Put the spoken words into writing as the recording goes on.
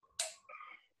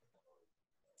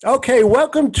Okay,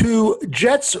 welcome to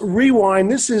Jets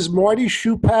Rewind. This is Marty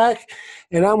Shupak,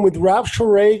 and I'm with Ralph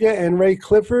Schrager and Ray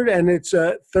Clifford, and it's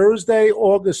Thursday,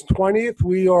 August 20th.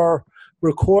 We are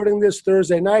recording this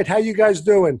Thursday night. How you guys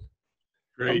doing?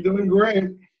 I'm Great. doing great.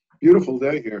 Beautiful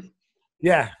day here.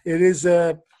 Yeah, it is.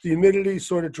 The humidity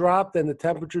sort of dropped and the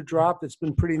temperature dropped. It's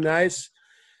been pretty nice.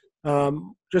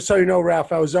 Just so you know,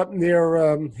 Ralph, I was up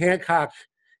near Hancock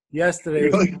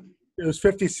yesterday. Really? It was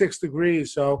 56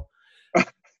 degrees, so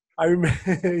I remember.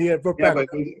 Yeah, brought Yeah, back.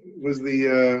 but was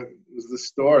the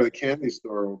store, the candy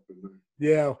store open?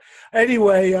 Yeah.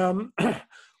 Anyway,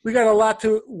 we got a lot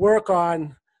to work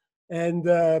on,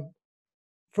 and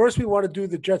first we want to do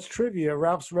the Jets trivia,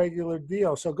 Ralph's regular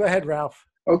deal. So go ahead, Ralph.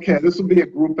 Okay, this will be a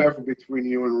group effort between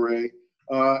you and Ray.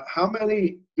 How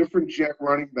many different Jet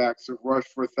running backs have rushed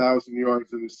for 1,000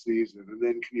 yards in a season? And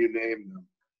then can you name them?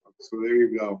 So there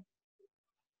you go.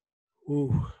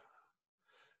 Ooh.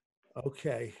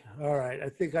 Okay. All right. I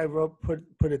think I put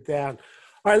it down.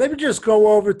 All right. Let me just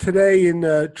go over today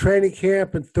in training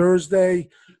camp and Thursday.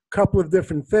 A couple of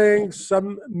different things.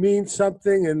 Some mean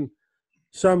something and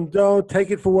some don't.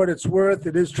 Take it for what it's worth.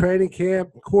 It is training camp.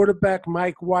 Quarterback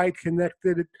Mike White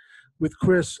connected with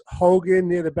Chris Hogan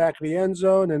near the back of the end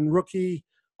zone, and rookie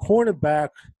cornerback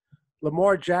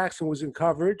Lamar Jackson was in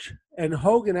coverage. And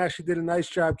Hogan actually did a nice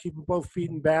job keeping both feet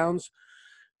in bounds.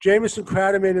 Jamison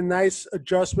Crowder made a nice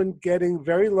adjustment, getting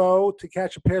very low to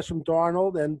catch a pass from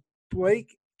Darnold, and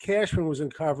Blake Cashman was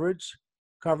in coverage.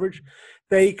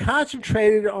 They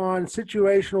concentrated on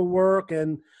situational work,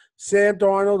 and Sam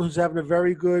Darnold, who's having a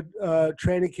very good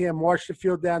training camp, marched the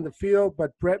field down the field,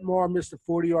 but Brett Maher missed a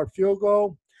 40-yard field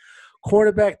goal.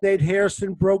 Cornerback Nate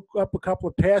Hairston broke up a couple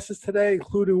of passes today,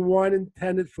 including one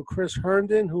intended for Chris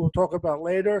Herndon, who we'll talk about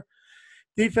later.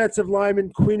 Defensive lineman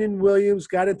Quinnen Williams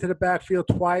got into the backfield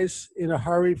twice in a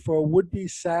hurry for a would-be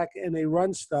sack and a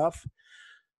run stuff.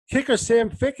 Kicker Sam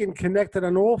Ficken connected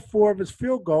on all four of his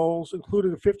field goals,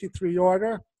 including a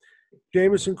 53-yarder.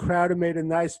 Jamison Crowder made a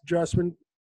nice adjustment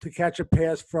to catch a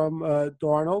pass from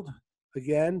Darnold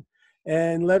again.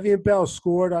 And Le'Veon Bell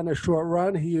scored on a short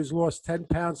run. He has lost 10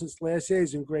 pounds since last year.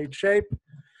 He's in great shape.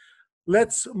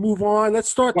 Let's move on. Let's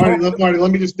start Marty,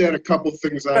 let me just add a couple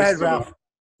things. Go ahead, Ralph.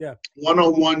 Yeah.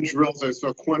 One-on-one drills. I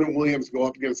saw Quinnen Williams go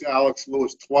up against Alex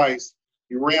Lewis twice.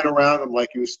 He ran around him like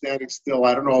he was standing still.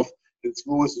 I don't know if it's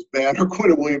Lewis is bad or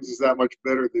Quinnen Williams is that much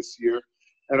better this year.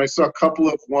 And I saw a couple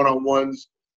of one-on-ones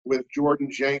with Jordan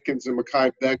Jenkins and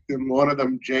Mekhi Becton. One of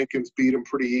them, Jenkins beat him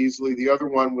pretty easily. The other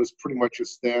one was pretty much a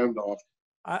standoff.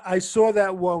 I saw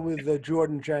that one with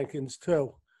Jordan Jenkins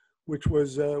too, which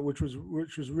was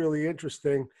really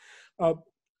interesting.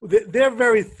 They're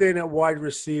very thin at wide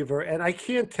receiver, and I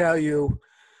can't tell you,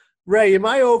 Ray, am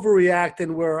I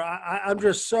overreacting where I'm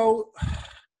just so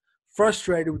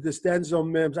frustrated with this Denzel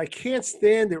Mims? I can't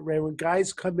stand it, Ray, when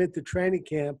guys come into training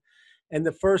camp and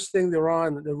the first thing they're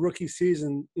on, the rookie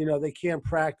season, they can't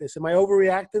practice. Am I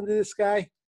overreacting to this guy?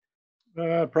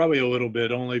 Probably a little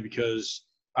bit, only because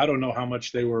I don't know how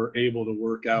much they were able to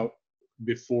work out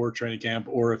before training camp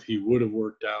or if he would have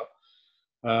worked out.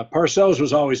 Parcells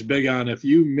was always big on if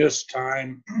you miss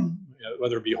time,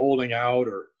 whether it be holding out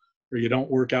or you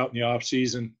don't work out in the off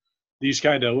season, these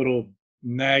kind of little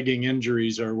nagging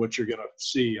injuries are what you're going to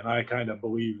see. And I kind of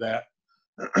believe that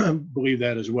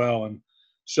as well. And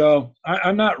so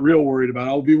I'm not real worried about it.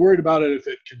 I'll be worried about it if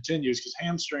it continues because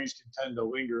hamstrings can tend to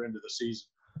linger into the season.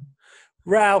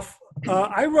 Ralph,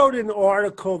 I wrote an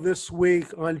article this week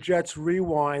on Jets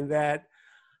Rewind that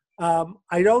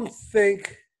I don't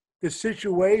think the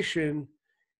situation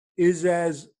is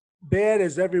as bad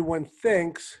as everyone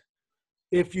thinks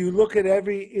if you look at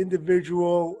every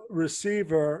individual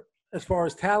receiver as far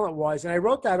as talent-wise. And I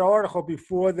wrote that article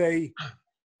before they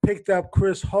picked up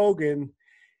Chris Hogan.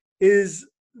 Is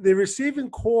the receiving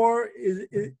core is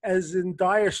as in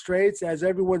dire straits as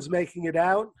everyone's making it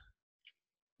out?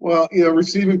 Well,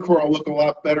 receiving core will look a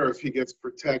lot better if he gets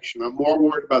protection. I'm more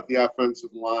worried about the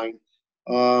offensive line.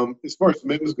 As far as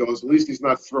Mims goes, at least he's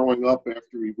not throwing up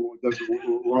after he does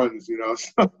runs,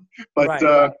 But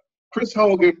right. Chris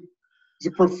Hogan is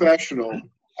a professional.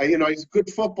 He's a good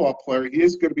football player. He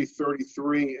is going to be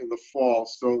 33 in the fall,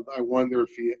 so I wonder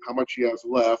how much he has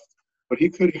left. But he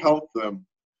could help them.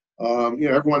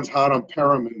 Everyone's hot on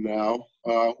Perriman now.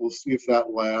 We'll see if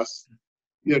that lasts.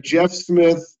 Jeff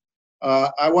Smith.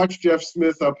 I watched Jeff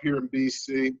Smith up here in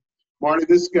BC. Marty,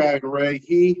 this guy, Ray,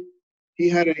 he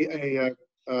had a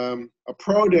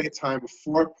pro day time of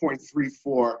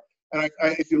 4.34. And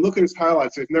if you look at his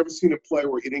highlights, I've never seen a play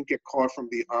where he didn't get caught from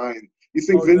behind. You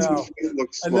think Vincent Smith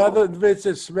looks small. Another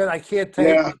Vincent Smith, I can't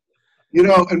take it. You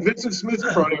know, and Vincent Smith's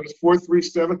pro day was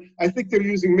 4.37. I think they're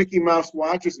using Mickey Mouse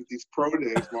watches at these pro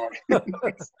days, Marty.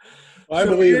 I So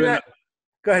believe you're in. not-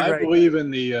 Go ahead, I Ray. believe in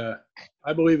the.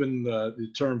 I believe in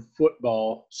the term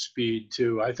football speed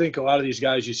too. I think a lot of these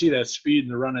guys, you see that speed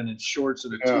and they're running in shorts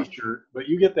and a Yeah. t-shirt, but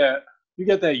you get that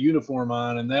uniform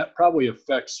on, and that probably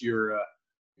affects your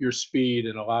speed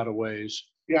in a lot of ways.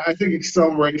 Yeah, I think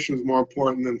acceleration is more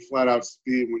important than flat out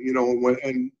speed. You know,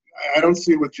 and I don't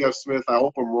see it with Jeff Smith. I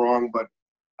hope I'm wrong, but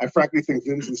I frankly think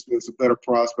Vincent Smith's a better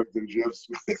prospect than Jeff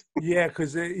Smith. Yeah,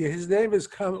 because his name has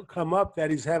come up that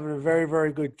he's having a very,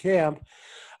 very good camp.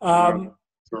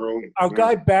 Early. Our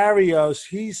guy Barrios,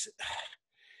 he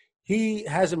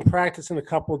hasn't practiced in a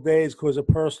couple of days because of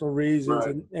personal reasons,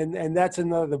 Right. and that's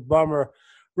another bummer.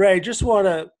 Ray, just want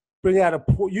to bring out a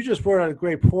point. You just brought out a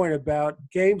great point about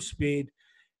game speed,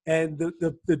 and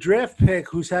the draft pick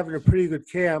who's having a pretty good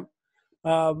camp,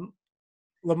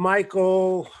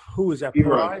 LaMichael, who is that?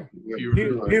 Piran.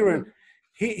 Piran.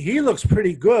 He looks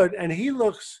pretty good, and he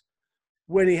looks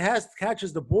when he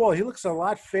catches the ball, he looks a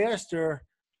lot faster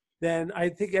than I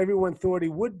think everyone thought he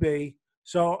would be.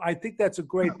 So I think that's a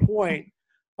great point.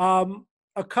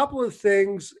 A couple of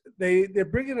things. They're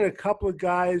bringing in a couple of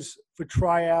guys for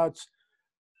tryouts.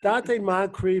 Dante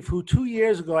Moncrief, who 2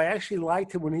 years ago, I actually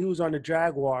liked him when he was on the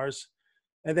Jaguars,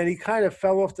 and then he kind of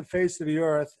fell off the face of the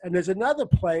earth. And there's another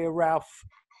player, Ralph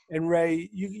and Ray,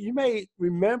 you may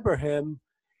remember him.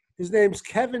 His name's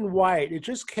Kevin White. It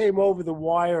just came over the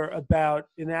wire about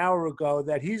an hour ago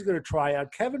that he's going to try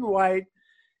out. Kevin White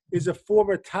is a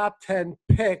former top 10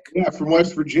 pick. Yeah, from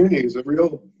West Virginia. He's a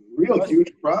real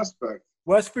huge prospect.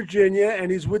 West Virginia, and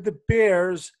he's with the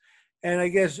Bears. And I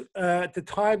guess at the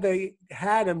time they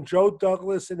had him, Joe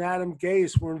Douglas and Adam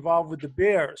Gase were involved with the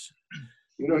Bears.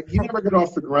 You know, he never got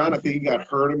off the ground. I think he got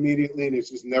hurt immediately, and he's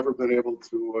just never been able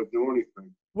to do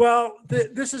anything. Well,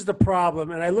 this is the problem.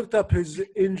 And I looked up his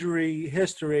injury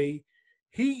history.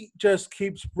 He just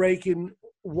keeps breaking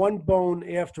one bone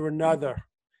after another.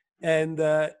 And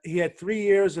he had 3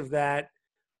 years of that.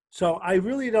 So I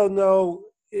really don't know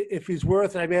if he's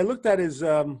worth it. I mean, I looked at his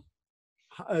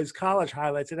college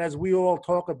highlights, and as we all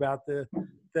talk about,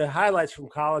 the highlights from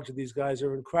college of these guys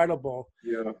are incredible.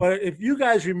 Yeah. But if you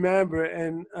guys remember,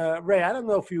 and Ray, I don't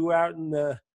know if you were out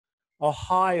in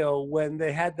Ohio when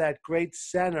they had that great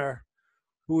center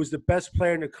who was the best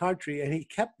player in the country, and he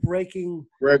kept breaking.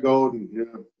 Greg Oden, yeah.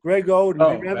 Greg Oden.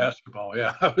 Oh, remember? basketball,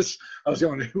 yeah. I was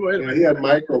going, wait a Yeah, minute. he had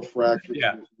microfractures.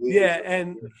 Yeah. in his knees. Yeah,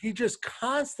 and he just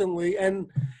constantly, and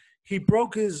he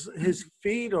broke his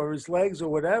feet or his legs or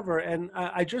whatever. And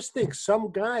I just think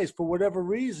some guys, for whatever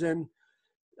reason,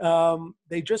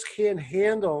 they just can't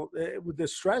handle with the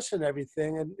stress and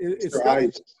everything. And it's Mr. not,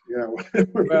 Ice, yeah.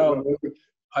 Well,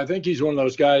 I think he's one of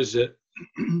those guys that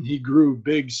he grew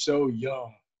big so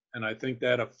young, and I think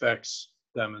that affects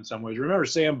them in some ways. Remember,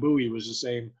 Sam Bowie was the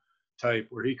same type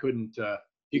where he couldn't Yeah.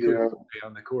 be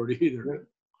on the court either.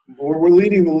 We're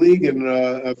leading the league in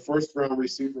first-round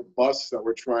receiver busts that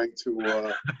we're trying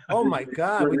to. oh my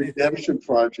God! when you- redemption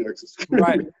projects. It's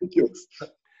Right. ridiculous.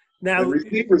 Now, And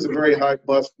receiver's a very high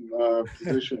bust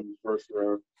position in the first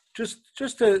round.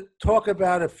 just to talk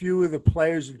about a few of the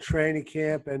players in training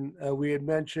camp, and we had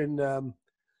mentioned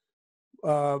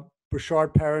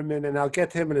Brashard Perriman, and I'll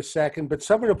get to him in a second. But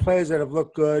some of the players that have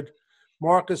looked good: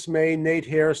 Marcus May, Nate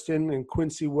Hairston, and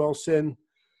Quincy Wilson,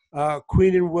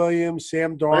 Queenan Williams,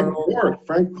 Sam Darnold,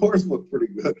 Frank Gore's looked pretty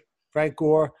good. Frank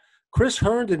Gore. Chris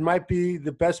Herndon might be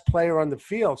the best player on the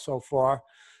field so far.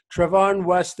 Trevon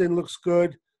Weston looks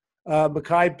good.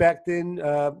 Mekhi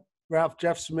Becton,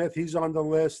 Jeff Smith, he's on the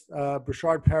list.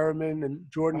 Brashard Perriman and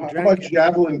Jordan How about Jenkins.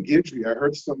 Javelin Guidry? I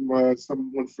heard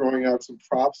someone throwing out some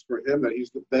props for him that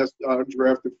he's the best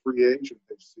undrafted free agent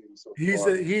they've seen so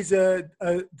far. He's a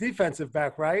defensive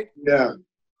back, right? Yeah,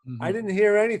 I didn't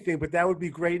hear anything, but that would be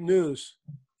great news.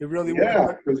 It really yeah,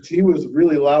 would. because he was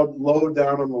really low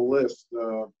down on the list.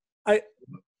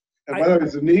 And by the way,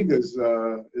 Zuniga's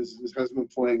hasn't been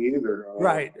playing either.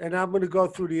 Right, and I'm going to go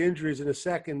through the injuries in a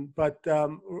second. But,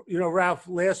 Ralph,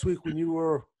 last week when you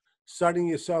were sunning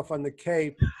yourself on the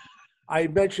Cape, I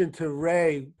mentioned to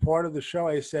Ray, part of the show,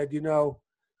 I said, the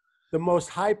most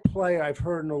hype player I've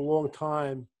heard in a long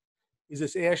time is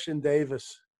this Ashton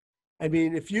Davis. I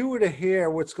mean, if you were to hear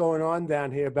what's going on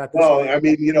down here about this. Well, I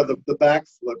mean, the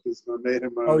backflip has made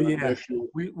him an issue.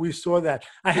 We saw that.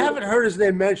 I haven't heard his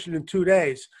name mentioned in 2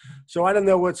 days, so I don't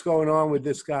know what's going on with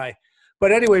this guy.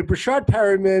 But anyway, Brashard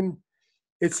Perriman,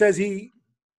 it says he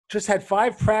just had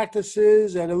 5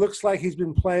 practices, and it looks like he's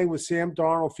been playing with Sam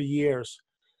Darnold for years.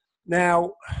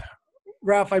 Now,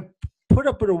 Ralph, I put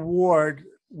up an award,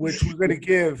 which we're going to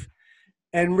give,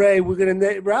 And Ray, we're going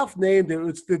to Ralph named it.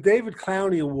 It's the David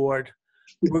Clowney Award.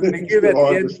 We're going to give at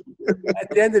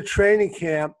the end of training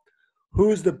camp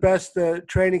who's the best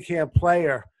training camp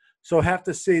player. So have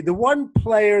to see. The one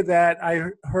player that I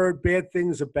heard bad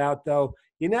things about, though,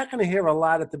 you're not going to hear a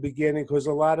lot at the beginning because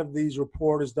a lot of these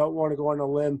reporters don't want to go on a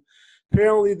limb.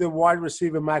 Apparently, the wide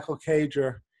receiver, Michael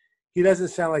Cager, he doesn't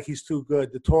sound like he's too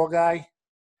good. The tall guy?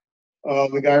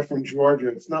 The guy from Georgia.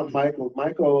 It's not Michael.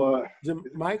 Is it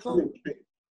Michael?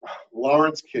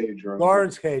 Lawrence Cager.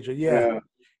 Lawrence Cager, yeah.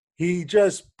 He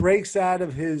just breaks out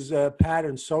of his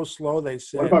pattern so slow, they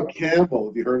say. What about Campbell?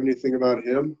 Have you heard anything about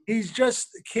him?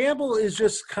 Campbell is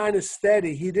just kind of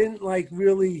steady. He didn't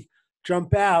really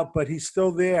jump out, but he's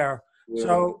still there. Yeah.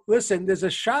 So listen, there's a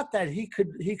shot that he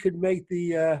could make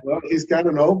the. Well, he's got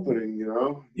an opening,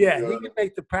 Yeah, he could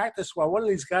make the practice squad. One of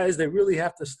these guys, they really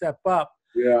have to step up.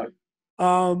 Yeah.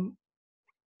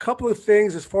 Couple of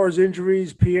things as far as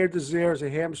injuries. Pierre Desir has a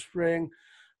hamstring.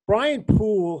 Brian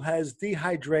Poole has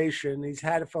dehydration. He's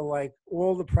had it for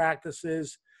all the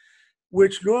practices,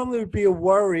 which normally would be a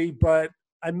worry, but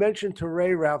I mentioned to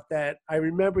Ray Ralph that I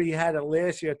remember he had it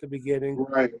last year at the beginning.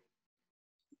 Right.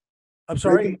 I'm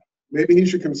sorry? Maybe he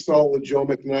should consult with Joe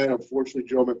McKnight. Unfortunately,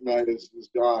 Joe McKnight is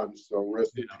gone, so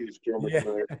rest in peace, Joe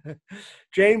McKnight.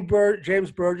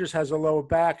 James Burgess has a lower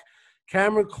back.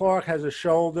 Cameron Clark has a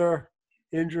shoulder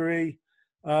injury.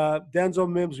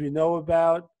 Denzel Mims we know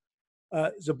about.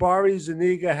 Zabari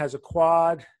Zuniga has a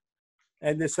quad,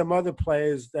 and there's some other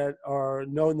players that are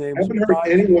no names. I haven't heard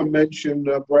anyone mention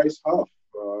Bryce Huff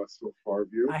so far. Have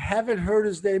you? I haven't heard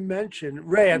his name mentioned.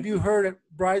 Ray, have you heard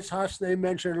Bryce Huff's name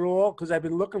mentioned at all? Because I've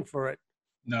been looking for it.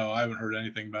 No, I haven't heard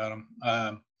anything about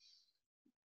him.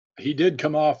 He did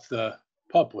come off the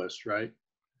PUP list, right?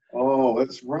 Oh,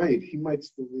 that's right. He might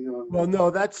still be on. Well, no,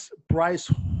 that's Bryce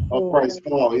Hall. Oh, Bryce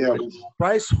Hall, yeah.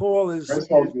 Bryce Hall is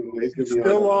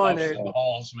still on it. The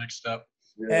Hall's mixed up.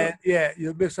 Yeah. And,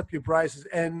 you'll mix up your Bryces.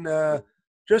 And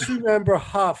just remember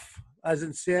Huff, as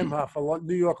in Sam Huff, a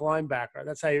New York linebacker.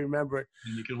 That's how you remember it.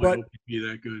 And you can only hope he'd be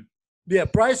that good. Yeah,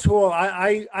 Bryce Hall,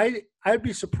 I'd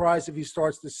be surprised if he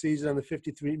starts the season on the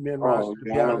 53-man roster,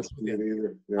 to be honest with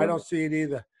you. I don't see it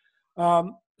either.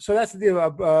 So that's the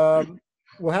deal.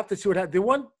 We'll have to see what happens. The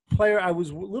one player I was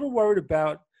a little worried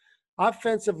about,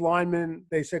 offensive lineman,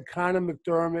 they said Connor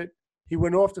McDermott. He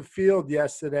went off the field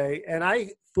yesterday, and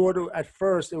I thought at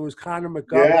first it was Connor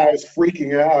McGovern. Yeah, I was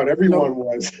freaking out. Everyone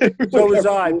was. So was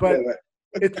I. But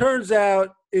it turns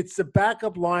out it's a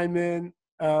backup lineman,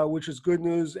 which is good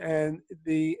news, and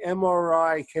the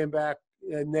MRI came back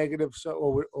negative,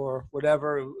 or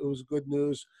whatever. It was good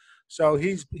news. So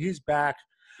he's back.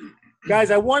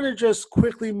 Guys, I want to just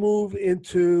quickly move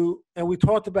into, and we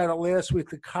talked about it last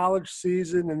week, the college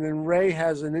season, and then Ray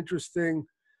has an interesting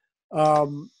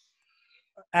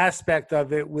aspect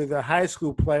of it with a high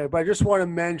school player. But I just want to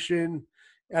mention,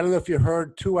 I don't know if you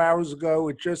heard 2 hours ago,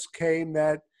 it just came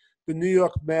that the New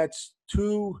York Mets,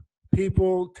 2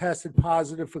 people tested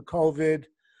positive for COVID.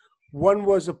 One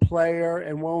was a player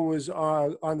and one was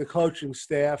on the coaching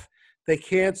staff. They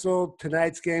canceled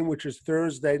tonight's game, which is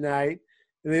Thursday night.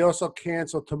 And they also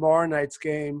canceled tomorrow night's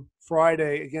game,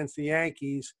 Friday, against the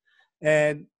Yankees.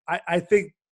 And I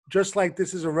think just like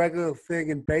this is a regular thing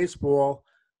in baseball,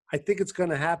 I think it's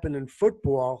going to happen in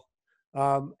football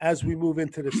as we move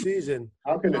into the season.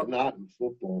 How can it not in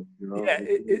football? Yeah,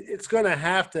 it's going to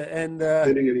have to. And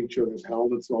hitting at each other's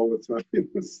helmets all the time.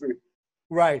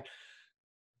 Right.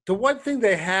 The one thing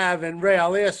they have, and Ray,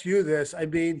 I'll ask you this. I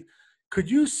mean,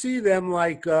 could you see them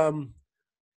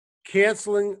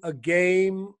canceling a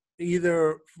game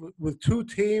either with 2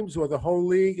 teams or the whole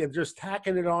league and just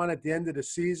tacking it on at the end of the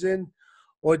season?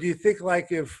 Or do you think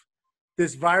if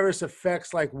this virus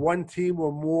affects one team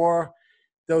or more,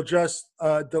 they'll just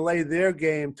delay their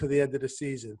game to the end of the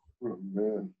season? Oh,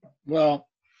 man. Well,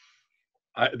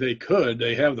 they could.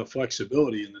 They have the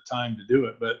flexibility and the time to do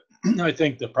it. But I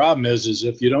think the problem is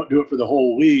if you don't do it for the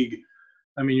whole league,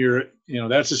 I mean,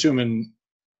 that's assuming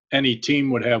any team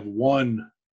would have 1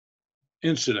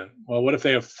 incident. Well, what if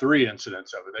they have 3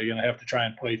 incidents of it? They're going to have to try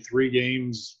and play 3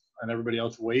 games and everybody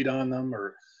else wait on them?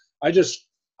 Or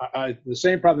the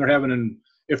same problem they're having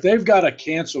if they've got to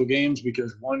cancel games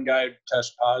because one guy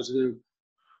tests positive,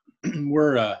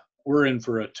 we're in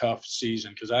for a tough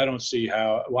season because I don't see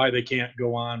why they can't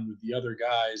go on with the other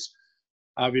guys.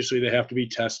 Obviously, they have to be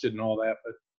tested and all that,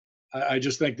 but I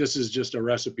just think this is just a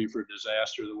recipe for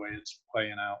disaster the way it's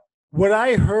playing out. What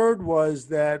I heard was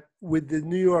that with the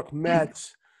New York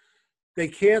Mets, they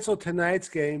canceled tonight's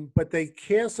game, but they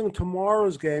canceled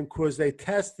tomorrow's game because they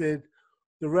tested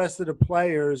the rest of the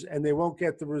players and they won't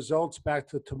get the results back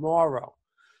to tomorrow.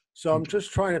 So I'm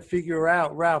just trying to figure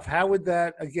out, Ralph, how would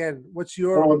that, again, what's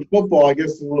your, Well, in football, I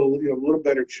guess a little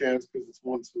better chance because it's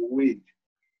once a week.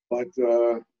 But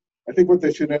I think what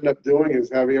they should end up doing is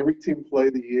having every team play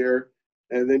the year,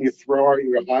 and then you throw out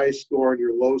your high score and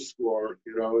your low score,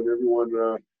 and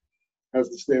everyone has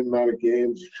the same amount of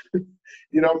games.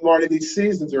 Marty, these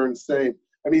seasons are insane.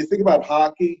 I mean, you think about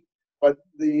hockey, but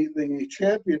the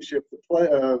championship,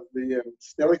 the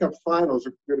Stanley Cup Finals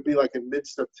are going to be like in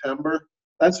mid-September.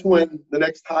 That's when the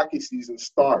next hockey season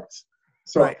starts.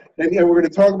 So, right. and we're going to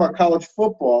talk about college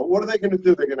football. What are they going to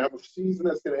do? They're going to have a season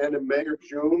that's going to end in May or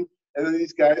June, and then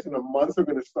these guys in a month are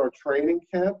going to start training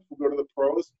camp to go to the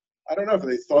pros. I don't know if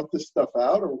they thought this stuff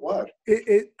out or what.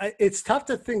 It's tough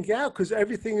to think out because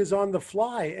everything is on the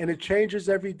fly and it changes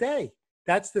every day.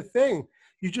 That's the thing.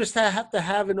 You just have to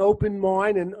have an open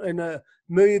mind and a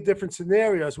million different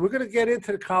scenarios. We're going to get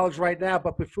into the college right now,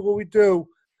 but before we do,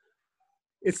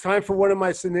 it's time for one of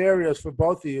my scenarios for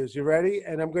both of you. You ready?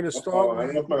 And I'm going to start. I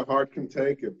don't know if my heart can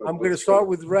take it. But I'm going to start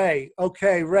with Ray.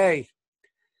 Okay, Ray.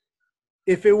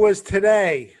 If it was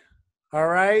today, all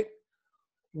right,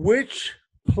 which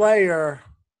player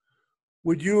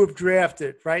would you have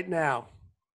drafted right now?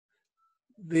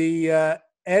 The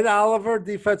Ed Oliver,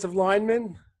 defensive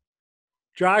lineman,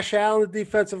 Josh Allen, the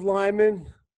defensive lineman,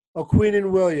 or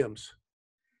Queenan Williams?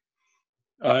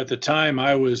 At the time,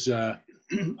 I was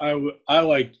I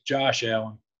liked Josh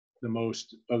Allen the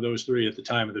most of those three at the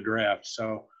time of the draft.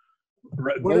 So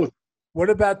both. What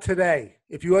about today?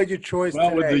 If you had your choice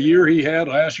today. With the year he had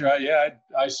last year,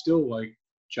 I still like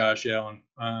Josh Allen.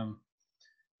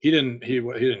 He didn't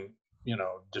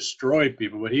destroy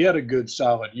people, but he had a good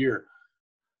solid year.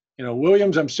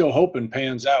 Williams, I'm still hoping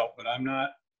pans out, but I'm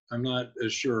not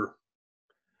as sure.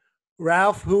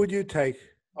 Ralph, who would you take?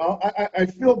 I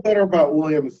feel better about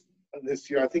Williams this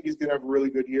year. I think he's going to have a really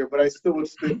good year, but I still would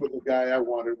stick with the guy I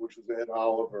wanted, which was Ed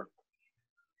Oliver.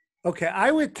 Okay,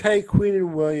 I would take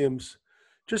Queenan Williams.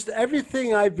 Just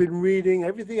everything I've been reading,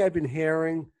 everything I've been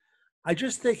hearing, I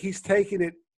just think he's taking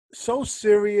it so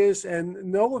serious. And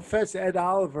no offense to Ed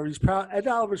Oliver, Ed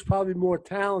Oliver's probably more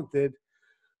talented,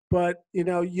 but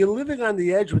you're living on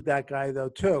the edge with that guy though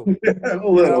too. A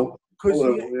little. Because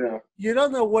you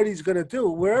don't know what he's going to do.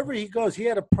 Wherever he goes, he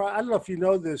had I don't know if you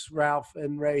know this, Ralph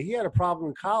and Ray. He had a problem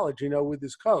in college, with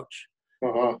his coach.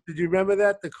 Uh-huh. Did you remember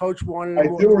that? The coach wanted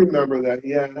him. I do remember that,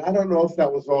 yeah. And I don't know if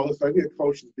that was all this. I think the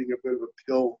coach was being a bit of a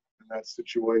pill in that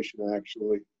situation,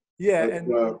 actually. Yeah,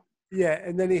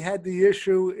 and then he had the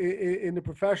issue in the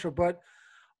professional. But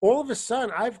all of a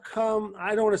sudden, I've come,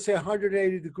 I don't want to say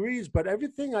 180 degrees, but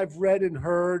everything I've read and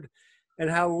heard, and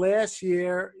how last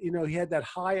year, he had that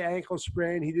high ankle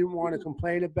sprain. He didn't want to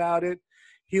complain about it.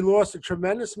 He lost a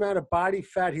tremendous amount of body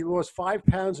fat. He lost 5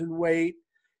 pounds in weight.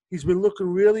 He's been looking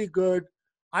really good.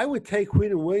 I would take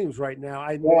Queenan Williams right now.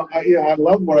 I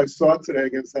love what I saw today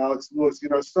against Alex Lewis.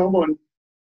 Someone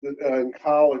in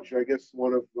college, I guess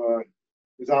one of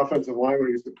his offensive linemen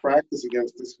he used to practice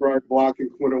against described blocking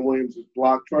Queenan Williams as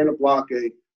trying to block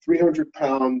a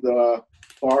 300-pound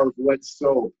bar of wet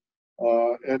soap.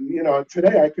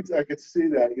 Today I could see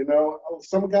that.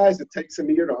 Some guys it takes them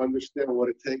a year to understand what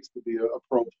it takes to be a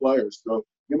pro player. So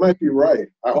you might be right.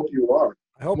 I hope you are.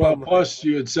 Plus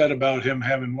you had said about him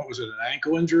having, what was it, an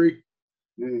ankle injury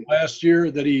last year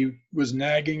that he was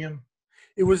nagging him?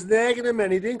 It was nagging him,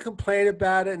 and he didn't complain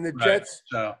about it. And the Jets,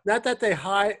 not that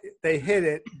they hit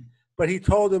it, but he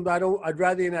told him, I'd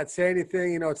rather you not say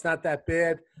anything. It's not that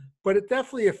bad. But it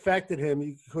definitely affected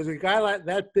him because a guy like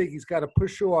that big, he's got to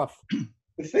push off.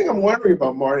 The thing I'm wondering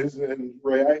about, Martin and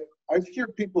Ray, I hear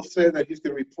people say that he's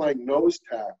going to be playing nose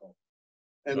tackle.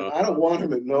 And I don't want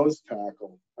him at nose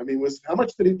tackle. I mean, how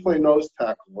much did he play nose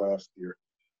tackle last year?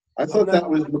 I thought that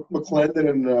was McClendon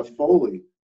and Foley.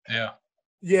 Yeah.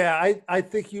 Yeah, I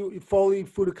think Foley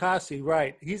Fudukasi,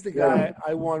 right. He's the guy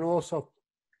I want also.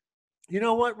 You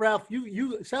know what, Ralph?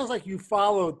 It sounds like you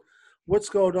followed what's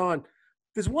going on.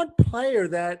 There's one player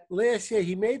that last year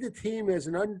he made the team as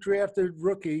an undrafted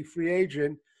rookie, free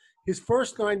agent. His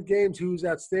first 9 games, he was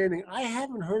outstanding. I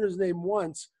haven't heard his name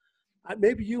once.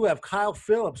 Maybe you have, Kyle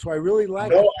Phillips, who I really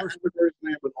like. No, I haven't heard his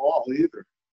name at all either.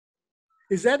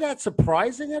 Is that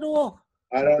surprising at all?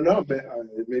 I don't know.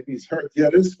 Maybe he's hurt. Yeah,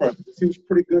 it is surprising. He seems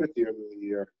pretty good at the end of the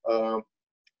year.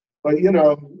 But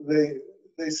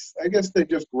I guess they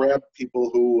just grab people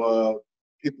who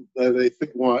they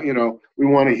think we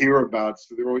want to hear about.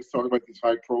 So they're always talking about these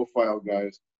high-profile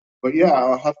guys. But yeah,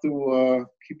 I'll have to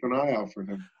keep an eye out for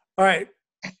him. All right,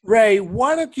 Ray,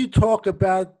 why don't you talk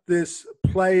about this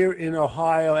player in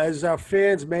Ohio? As our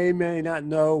fans may not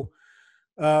know,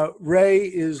 Ray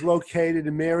is located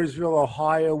in Marysville,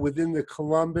 Ohio, within the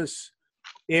Columbus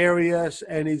area,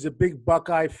 and he's a big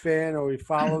Buckeye fan, or he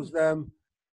follows them.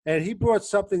 And he brought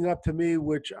something up to me,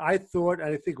 which I thought,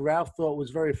 and I think Ralph thought was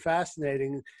very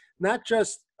fascinating. Not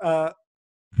just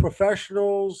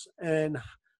professionals and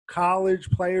college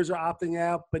players are opting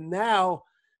out, but now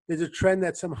there's a trend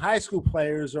that some high school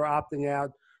players are opting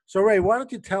out. So, Ray, why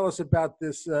don't you tell us about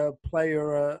this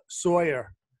player,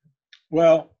 Sawyer?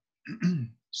 Well,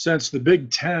 since the Big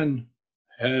Ten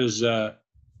has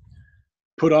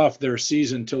put off their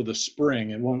season till the spring,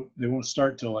 they won't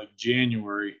start till like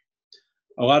January.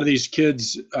 A lot of these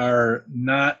kids are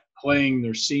not playing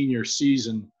their senior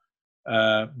season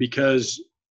because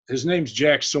his name's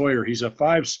Jack Sawyer. He's a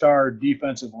 5-star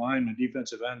defensive lineman,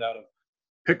 defensive end out of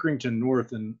Pickerington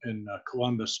North in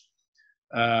Columbus,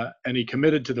 and he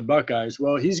committed to the Buckeyes.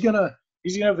 Well, he's gonna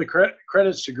have the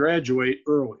credits to graduate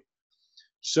early.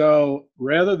 So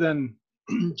rather than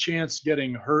Chance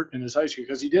getting hurt in his high school,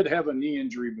 because he did have a knee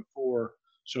injury before,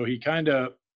 so he kind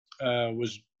of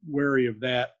was wary of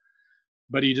that.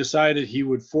 But he decided he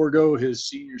would forego his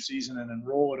senior season and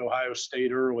enroll at Ohio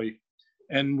State early.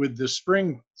 And with the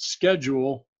spring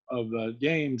schedule of the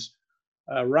games,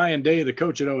 Ryan Day, the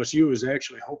coach at OSU, is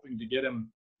actually hoping to get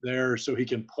him there so he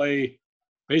can play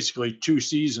basically 2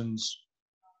 seasons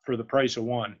for the price of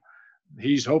 1.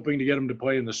 He's hoping to get him to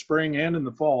play in the spring and in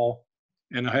the fall,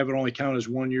 and have it only count as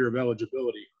 1 year of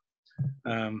eligibility.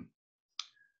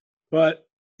 But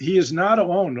he is not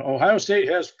alone. Ohio State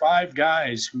has 5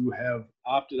 guys who have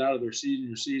opted out of their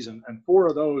senior season, and 4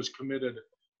 of those committed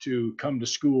to come to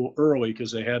school early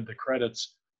because they had the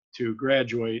credits to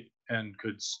graduate and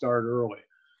could start early.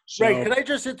 So, Ray, can I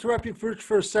just interrupt you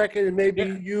for a second, and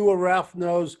maybe you or Ralph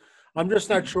knows? I'm just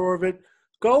not sure of it.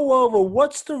 Go over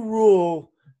what's the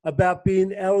rule about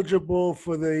being eligible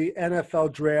for the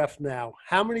NFL draft now?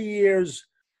 How many years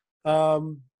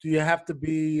do you have to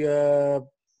be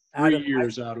 3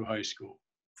 years out of high school?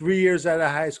 3 years out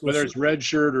of high school. Whether it's red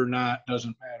shirt or not,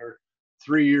 doesn't matter.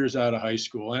 3 years out of high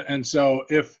school. And so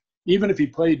even if he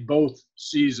played both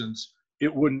seasons,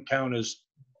 it wouldn't count as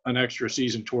an extra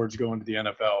season towards going to the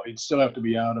NFL. He'd still have to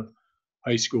be out of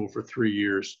high school for 3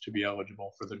 years to be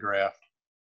eligible for the draft.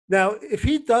 Now, if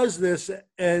he does this,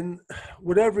 and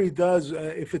whatever he does,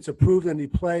 if it's approved and he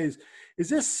plays, is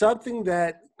this something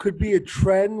that could be a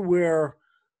trend where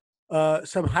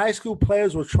some high school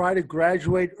players will try to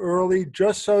graduate early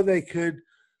just so they could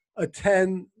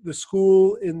attend the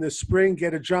school in the spring,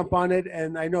 get a jump on it?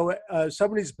 And I know some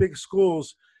of these big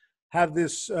schools have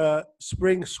this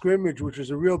spring scrimmage, which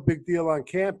is a real big deal on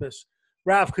campus.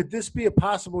 Ralph, could this be a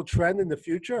possible trend in the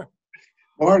future?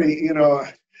 Marty,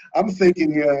 I'm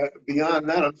thinking beyond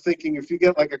that. I'm thinking if you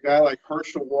get like a guy like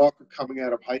Herschel Walker coming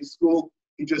out of high school,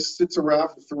 he just sits around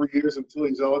for 3 years until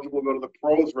he's eligible to go to the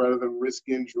pros rather than risk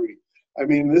injury. I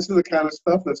mean, this is the kind of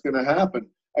stuff that's going to happen.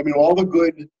 I mean, all the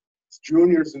good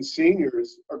juniors and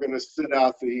seniors are going to sit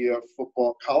out the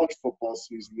college football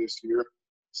season this year.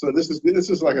 So this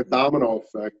is like a domino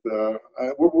effect.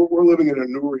 We're living in a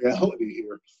new reality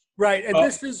here. Right, and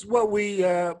this is what we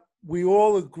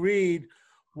all agreed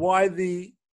why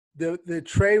the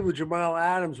trade with Jamal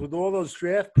Adams, with all those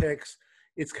draft picks,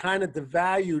 it's kind of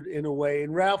devalued in a way.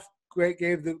 And Ralph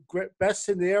gave the best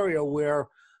scenario where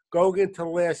going into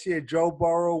last year, Joe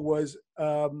Burrow was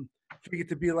figured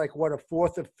to be like, what, a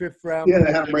 4th or 5th round? Yeah,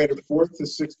 they had him rated 4th to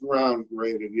 6th round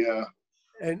rated, yeah.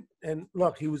 And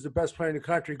look, he was the best player in the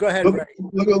country. Go ahead, Ray.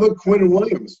 Look, Quinn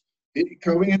Williams.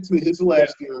 Coming into his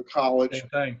last year in college,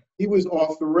 he was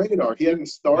off the radar. He hadn't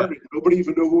started. Yeah. Nobody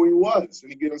even knew who he was.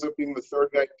 And he ends up being the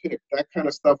 3rd guy picked. That kind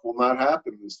of stuff will not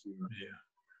happen this year. Yeah.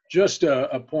 Just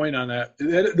a point on that.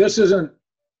 This isn't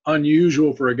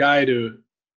unusual for a guy to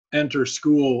enter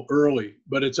school early,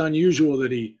 but it's unusual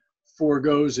that he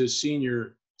foregoes his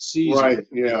senior season. Right,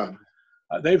 yeah.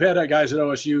 They've had guys at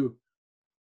OSU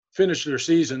finish their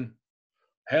season,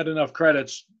 had enough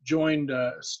credits,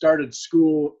 started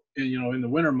school, in the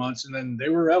winter months, and then they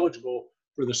were eligible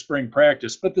for the spring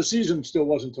practice. But the season still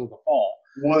wasn't until the fall.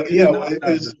 Well, yeah.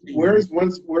 Where are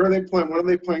they playing? When are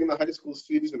they playing the high school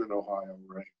season in Ohio,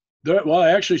 right? Well,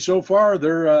 actually, so far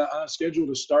they're on schedule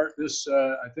to start this.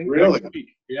 I think really. Next week.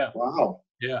 Yeah. Wow.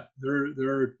 Yeah,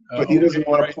 they're. But he doesn't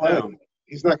want to play.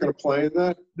 He's not going to play in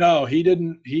that. No, he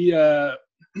didn't. He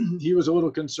was a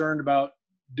little concerned about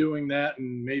doing that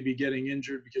and maybe getting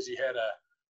injured because he had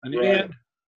an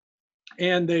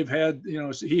and they've had,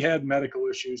 he had medical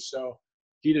issues, so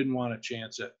he didn't want to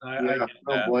chance it. I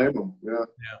don't blame him. Yeah.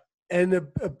 And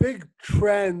a big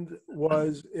trend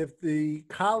was if the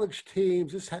college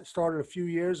teams, this started a few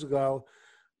years ago,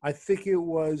 I think it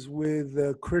was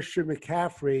with Christian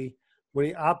McCaffrey, when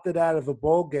he opted out of a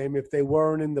bowl game, if they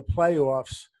weren't in the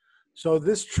playoffs, So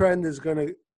this trend is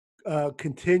going to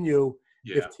continue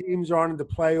Yeah. if teams aren't in the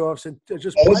playoffs and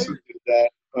just Also players. did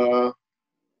that.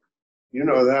 You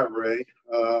know that, Ray.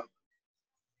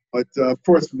 But of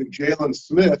course, with Jalen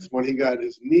Smith, when he got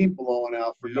his knee blown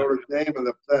out for Notre Dame, and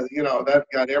that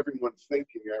got everyone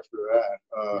thinking after that.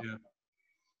 Yeah.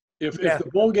 If Yeah. the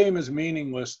bowl game is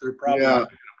meaningless, they're probably not going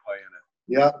to play in it.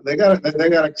 Yeah, they got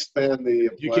to expand the.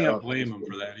 You can't blame them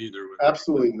for that either.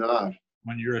 Absolutely not.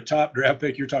 When you're a top draft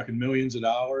pick, you're talking millions of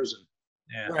dollars, and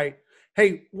yeah. Right.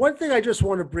 Hey, one thing I just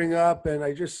want to bring up, and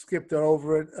I just skipped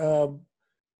over it.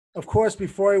 Of course,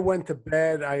 before I went to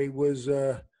bed, I was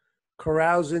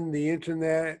carousing the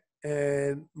internet,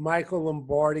 and Michael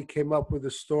Lombardi came up with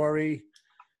a story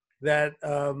that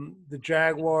the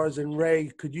Jaguars, and Ray,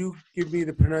 could you give me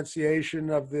the pronunciation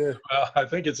of the Well, I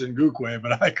think it's Ngukwe,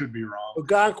 but I could be wrong.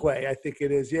 Ogankwe, I think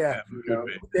it is, yeah. It could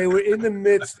be. They were in the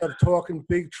midst of talking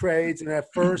big trades, and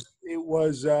at first it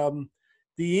was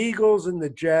the Eagles and the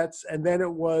Jets, and then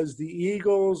it was the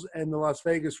Eagles and the Las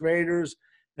Vegas Raiders,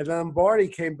 and then Lombardi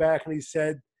came back and he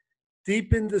said,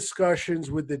 deep in discussions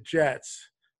with the Jets.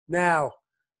 Now,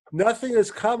 nothing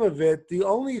has come of it. The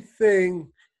only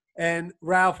thing, and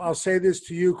Ralph, I'll say this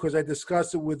to you because I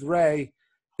discussed it with Ray,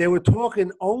 they were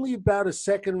talking only about a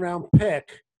second-round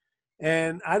pick,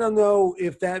 and I don't know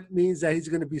if that means that he's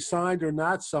going to be signed or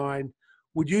not signed.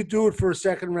 Would you do it for a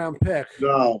second-round pick?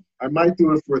 No, I might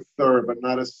do it for a third, but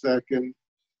not a second.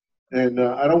 And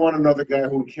I don't want another guy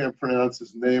who can't pronounce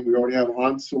his name. We already have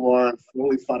Ansuar and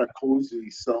Foley Fatakozi,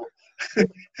 so I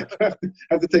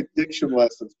have to take diction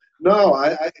lessons. No,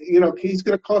 he's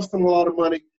going to cost them a lot of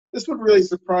money. This would really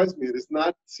surprise me. It does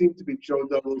not seem to be Joe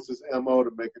Douglas's MO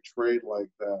to make a trade like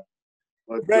that.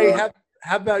 But, Ray, how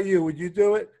about you? Would you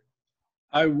do it?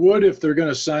 I would if they're going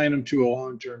to sign him to a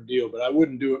long-term deal, but I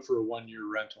wouldn't do it for a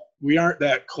one-year rental. We aren't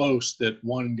that close that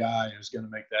one guy is going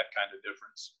to make that kind of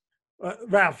difference.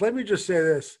 Ralph, let me just say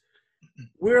this.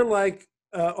 We're like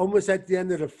almost at the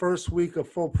end of the first week of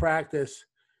full practice.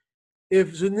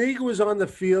 If Zuniga was on the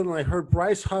field and I heard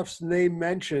Bryce Huff's name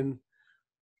mentioned,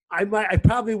 I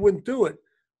probably wouldn't do it.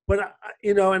 But,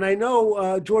 and I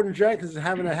know Jordan Jenkins is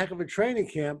having a heck of a training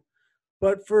camp,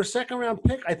 but for a second-round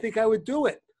pick, I think I would do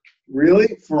it.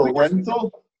 Really? For a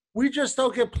rental? We just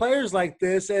don't get players like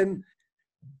this, and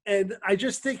I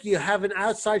just think you have an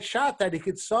outside shot that he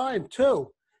could sign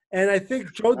too. And I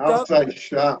think Joe outside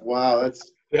shot. Wow,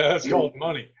 that's called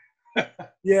money.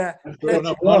 Yeah, throwing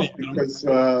up money because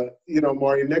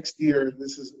Marty, next year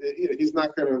he's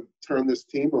not going to turn this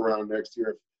team around next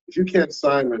year. If you can't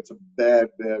sign him, it's a bad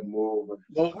move.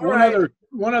 Well,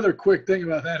 one other quick thing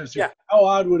about that is how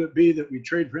odd would it be that we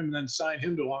trade for him and then sign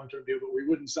him to a long-term deal, but we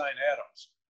wouldn't sign Adams?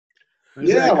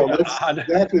 That's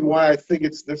exactly why I think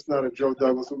that's not a Joe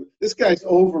Douglas. This guy's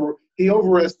he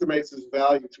overestimates his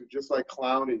value too, just like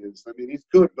Clowney is. I mean, he's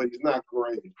good, but he's not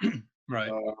great. Right.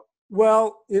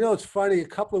 Well, it's funny. A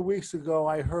couple of weeks ago,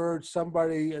 I heard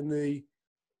somebody in the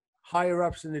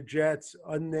higher-ups in the Jets,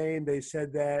 unnamed, they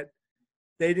said that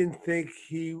they didn't think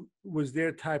he was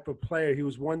their type of player. He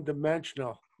was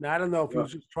one-dimensional. Now, I don't know if he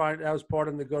was just that was part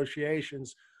of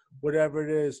negotiations, whatever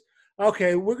it is.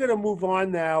 Okay, we're going to move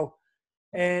on now.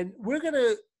 And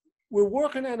we're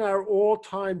working on our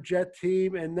all-time Jet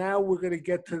team, and now we're going to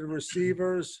get to the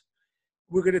receivers.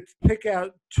 We're going to pick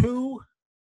out 2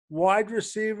 wide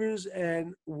receivers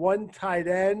and 1 tight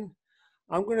end.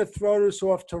 I'm going to throw this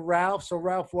off to Ralph. So,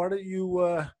 Ralph, why don't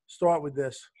you start with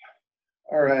this?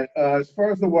 All right. As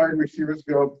far as the wide receivers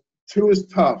go, 2 is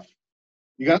tough.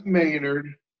 You got Maynard,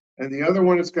 and the other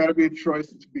one has got to be a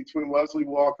choice between Leslie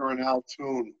Walker and Al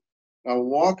Toon. Now,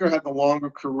 Walker had the longer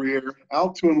career.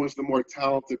 Al Toon was the more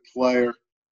talented player.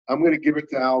 I'm going to give it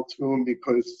to Al Toon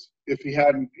because if he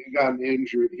hadn't gotten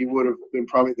injured, he would have been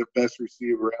probably the best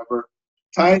receiver ever.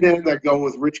 Tight end, I go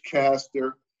with Rich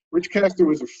Castor. Rich Castor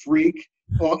was a freak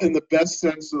in the best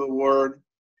sense of the word.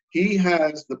 He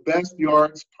has the best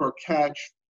yards per catch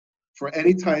for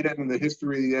any tight end in the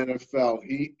history of the NFL.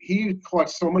 He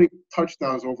caught so many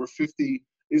touchdowns, over 50.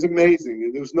 He's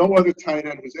amazing. There's no other tight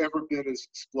end who's ever been as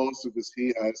explosive as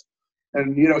he has.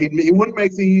 And, he wouldn't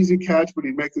make the easy catch, but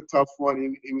he'd make the tough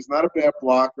one. He was not a bad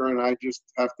blocker, and I just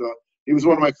have to – he was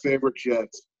one of my favorite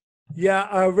Jets.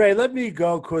 Yeah, Ray, let me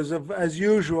go because, as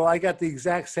usual, I got the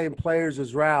exact same players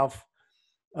as Ralph.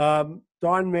 Don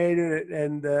Maynard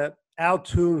and Al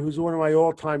Toon, who's one of my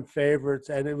all-time favorites,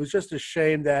 and it was just a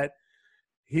shame that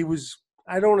he was –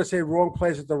 I don't want to say wrong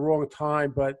place at the wrong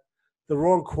time, but – the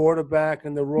wrong quarterback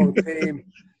and the wrong team.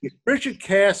 Richard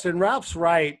Castor, Ralph's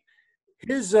right.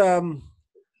 His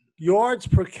yards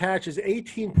per catch is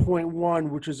 18.1,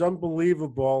 which is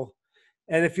unbelievable.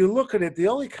 And if you look at it, the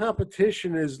only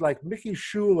competition is like Mickey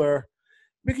Schuler.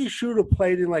 Mickey Schuler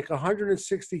played in like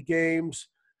 160 games.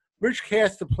 Rich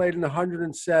Castor played in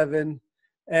 107.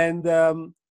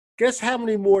 And guess how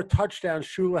many more touchdowns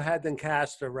Schuler had than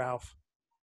Castor, Ralph?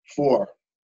 4.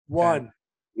 One.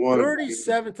 1.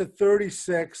 37 to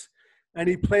 36. And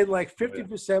he played like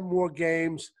 50% more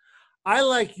games. I,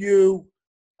 like you,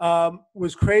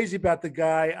 was crazy about the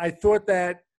guy. I thought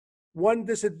that one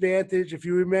disadvantage, if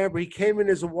you remember, he came in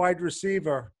as a wide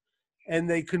receiver and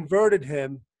they converted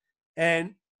him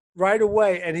and right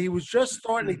away, and he was just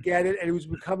starting to get it and he was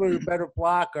becoming a better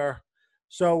blocker.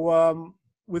 So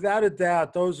without a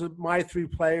doubt, those are my 3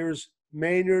 players,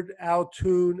 Maynard, Al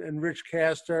Toon, and Rich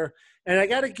Castor. And I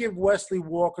got to give Wesley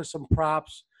Walker some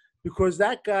props because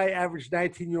that guy averaged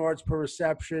 19 yards per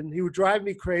reception. He would drive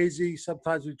me crazy.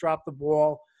 Sometimes we drop the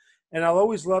ball. And I'll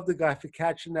always love the guy for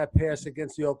catching that pass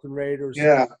against the Oakland Raiders.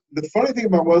 Yeah. The funny thing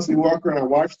about Wesley Walker, and I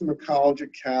watched him in college at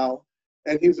Cal,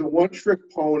 and he was a one-trick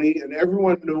pony, and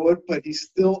everyone knew it, but he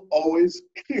still always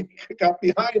got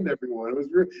behind everyone.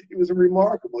 It was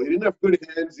remarkable. He didn't have good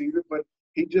hands either, but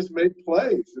he just made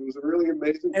plays. It was a really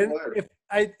amazing player.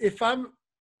 If I'm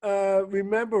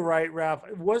remember right, Ralph,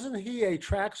 wasn't he a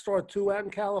track star too out in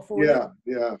California?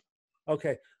 Yeah.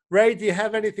 Okay. Ray, do you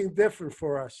have anything different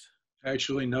for us?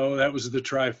 Actually, no, that was the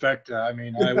trifecta. I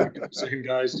mean, I look at the same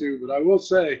guys too, but I will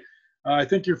say, I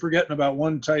think you're forgetting about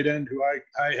one tight end who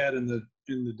I had in the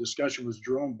discussion was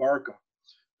Jerome Barkham,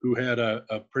 who had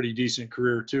a pretty decent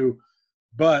career too.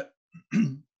 But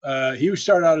he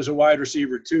started out as a wide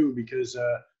receiver too because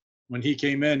when he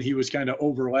came in, he was kind of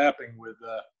overlapping with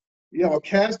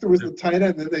Castor was the tight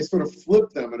end, and they sort of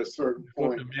flipped them at a certain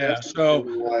point. Yeah, so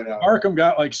Barkham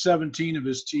got like 17 of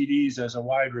his TDs as a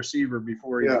wide receiver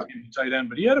before he became a tight end,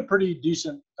 but he had a pretty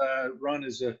decent run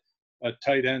as a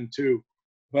tight end too.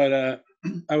 But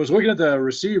I was looking at the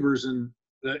receivers, and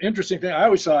the interesting thing, I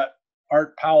always thought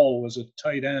Art Powell was a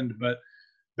tight end, but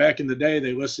back in the day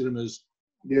they listed him as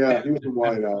he was a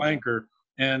wide out flanker,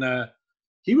 and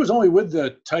he was only with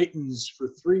the Titans for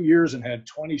 3 years and had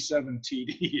 27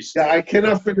 TDs. Yeah, I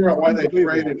cannot figure out why they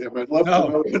traded him. I'd love to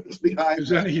know what was behind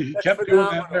that. He kept doing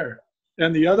that there.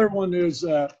 And the other one is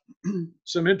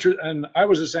some interest. And I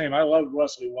was the same. I loved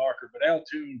Wesley Walker, but Al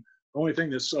Toon, the only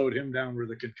thing that slowed him down were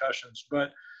the concussions.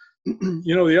 But,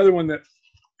 the other one that,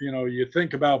 you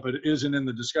think about but isn't in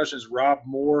the discussion is Rob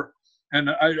Moore.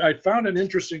 And I found an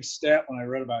interesting stat when I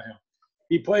read about him.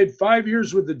 He played 5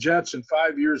 years with the Jets and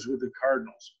 5 years with the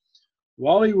Cardinals.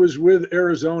 While he was with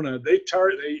Arizona, the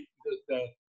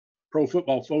Pro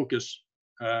Football Focus,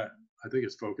 I think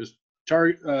it's Focus,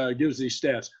 gives these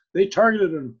stats. They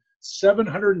targeted him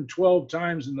 712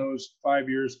 times in those 5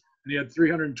 years, and he had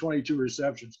 322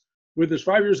 receptions. With his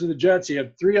 5 years in the Jets, he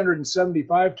had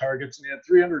 375 targets, and he had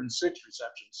 306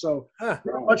 receptions. So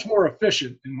much more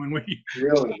efficient than when we –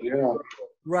 Really, yeah.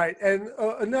 Right. And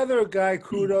another guy,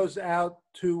 kudos out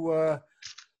to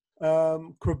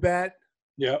Corbett.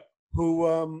 Yep.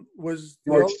 Who was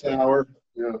George Sauer.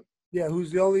 Yeah. Yeah,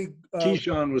 who's the only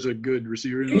Keyshawn was a good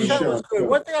receiver. Keyshawn was good.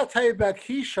 One thing I'll tell you about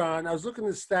Keyshawn, I was looking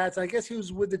at the stats. I guess he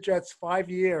was with the Jets 5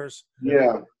 years.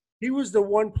 Yeah. He was the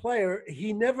one player.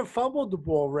 He never fumbled the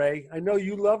ball, Ray. I know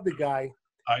you love the guy.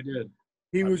 I did.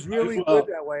 He was really good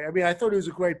that way. I mean, I thought he was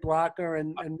a great blocker,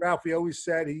 and Ralph, he always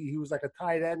said he was like a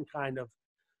tight end kind of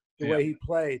the way he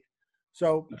played.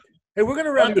 So, hey, we're going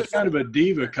to wrap this up. He was kind of a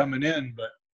diva coming in, but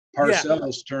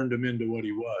Parcells turned him into what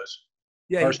he was.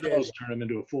 Yeah, Parcells turned him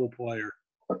into a full player.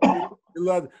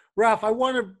 Ralph, I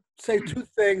want to say two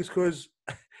things because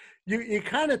you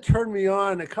kind of turned me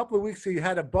on. A couple of weeks ago, you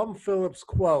had a Bum Phillips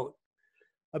quote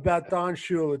about Don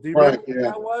Shula. Do you remember what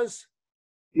that was?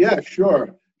 Yeah,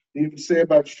 sure. You could say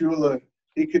about Shula,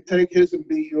 he could take his and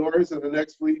beat yours, and the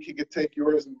next week he could take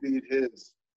yours and beat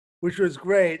his. Which was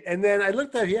great. And then I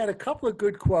looked at, he had a couple of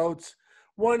good quotes.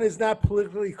 One is not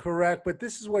politically correct, but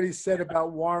this is what he said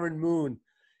about Warren Moon.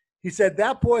 He said,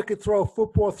 that boy could throw a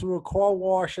football through a car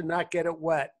wash and not get it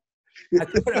wet. I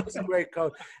thought that was a great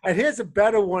quote. And here's a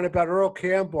better one about Earl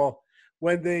Campbell.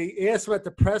 When they asked him at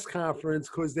the press conference,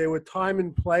 because they were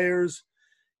timing players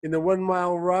in the 1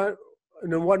 mile run,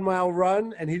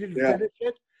 and he didn't finish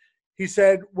it, he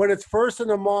said, when it's first in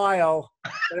a mile,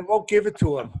 they won't give it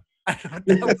to him. I thought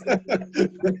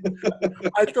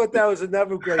that was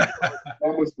another great quote.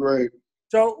 That was great.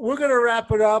 So we're going to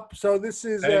wrap it up. So this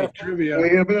is trivia. We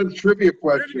have a trivia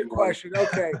question. Trivia question.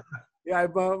 Okay. Yeah, I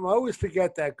always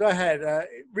forget that. Go ahead.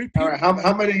 Repeat. All right.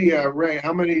 How many Ray?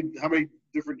 How many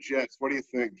different jets? What do you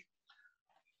think?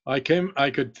 I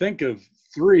could think of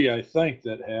 3. I think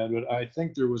that had, but I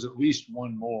think there was at least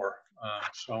one more.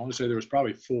 So I want to say there was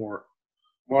probably 4.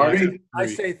 Marty, I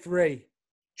say 3.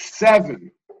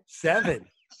 7. 7.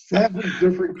 7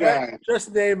 different guys.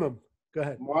 Just name them. Go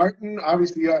ahead. Martin,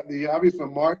 obviously, the obvious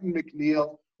one, Martin,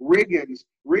 McNeil, Riggins.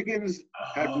 Riggins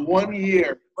had 1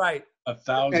 year, Right.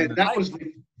 1,000. and that was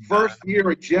the first year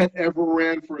a Jet ever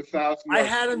ran for 1,000 I yards.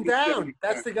 had him down.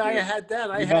 That's the guy I had down.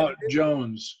 What about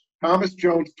Jones? Thomas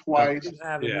Jones twice. Didn't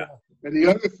have him, Yeah. And the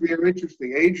other 3 are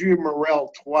interesting. Adrian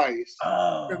Morrell twice.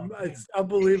 Oh, It's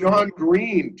unbelievable. Sean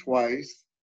Green twice.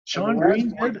 Sean And the last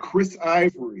Green one, did? Chris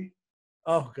Ivory.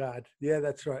 Oh, God. Yeah,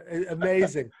 that's right.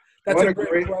 Amazing. That's What a a great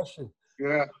great- question.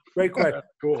 Yeah. Great question.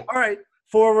 Cool. All right.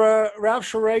 For Ralph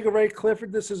Schrager, Ray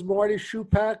Clifford, this is Marty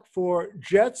Shupak for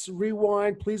Jets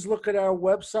Rewind. Please look at our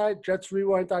website,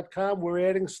 jetsrewind.com. We're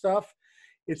adding stuff.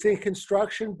 It's in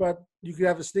construction, but you can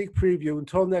have a sneak preview.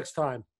 Until next time.